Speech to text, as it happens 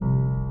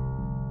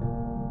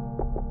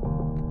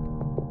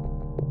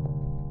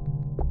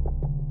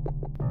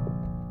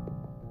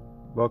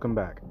Welcome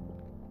back.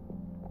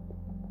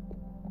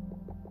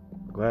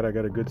 Glad I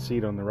got a good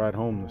seat on the ride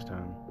home this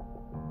time.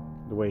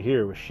 The way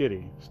here was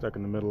shitty, stuck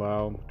in the middle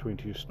aisle between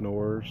two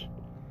snorers.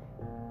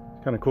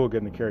 It's kind of cool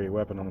getting to carry a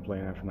weapon on a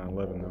plane after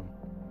 9/11 though,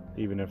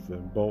 even if the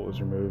bolt was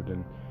removed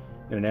and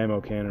in an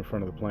ammo can in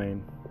front of the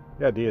plane.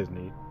 The idea is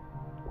neat.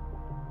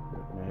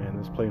 But man,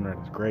 this plane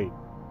ride is great.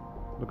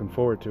 Looking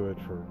forward to it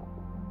for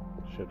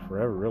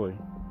forever really.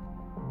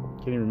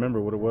 Can't even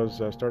remember what it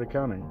was I started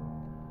counting.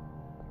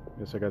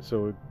 Guess I got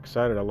so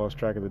excited I lost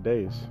track of the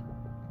days.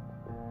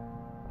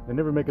 They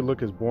never make it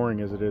look as boring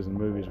as it is in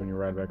movies when you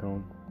ride back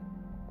home.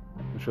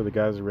 They show the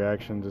guys'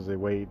 reactions as they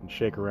wait and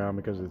shake around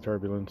because of the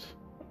turbulence,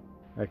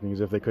 acting as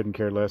if they couldn't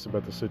care less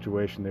about the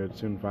situation they would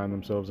soon find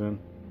themselves in.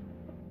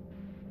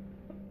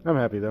 I'm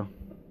happy though.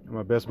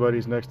 My best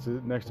buddies next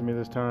to me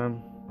this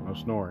time. No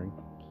snoring.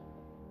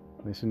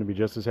 They seem to be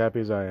just as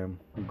happy as I am.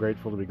 I'm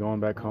grateful to be going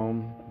back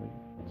home.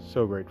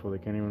 So grateful they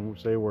can't even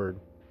say a word.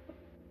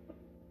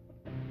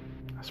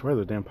 I swear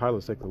the damn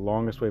pilots take the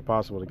longest way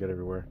possible to get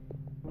everywhere.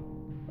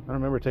 I don't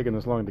remember taking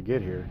this long to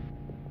get here.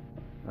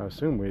 I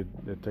assume we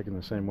had taken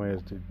the same way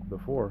as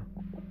before.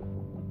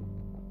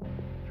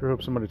 Sure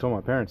hope somebody told my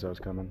parents I was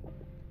coming.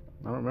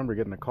 I don't remember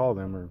getting to call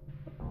them, or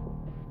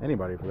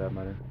anybody for that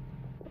matter.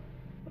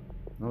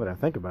 Now that I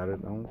think about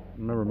it, I don't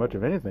remember much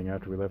of anything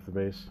after we left the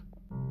base.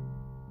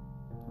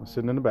 I was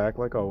sitting in the back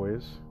like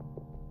always.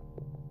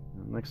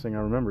 The next thing I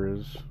remember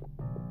is,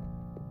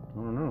 I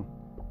don't know.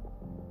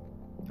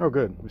 Oh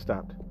good, we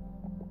stopped.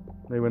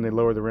 Maybe when they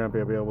lowered the ramp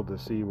I'll be able to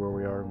see where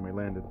we are when we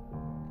landed.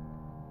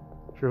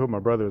 Sure hope my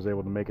brother was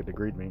able to make it to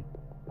greet me.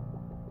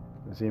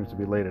 It seems to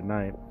be late at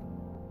night.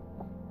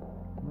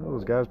 What are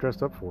those guys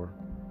dressed up for?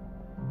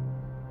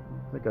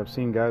 I think I've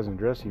seen guys in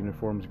dress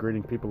uniforms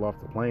greeting people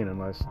off the plane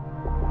unless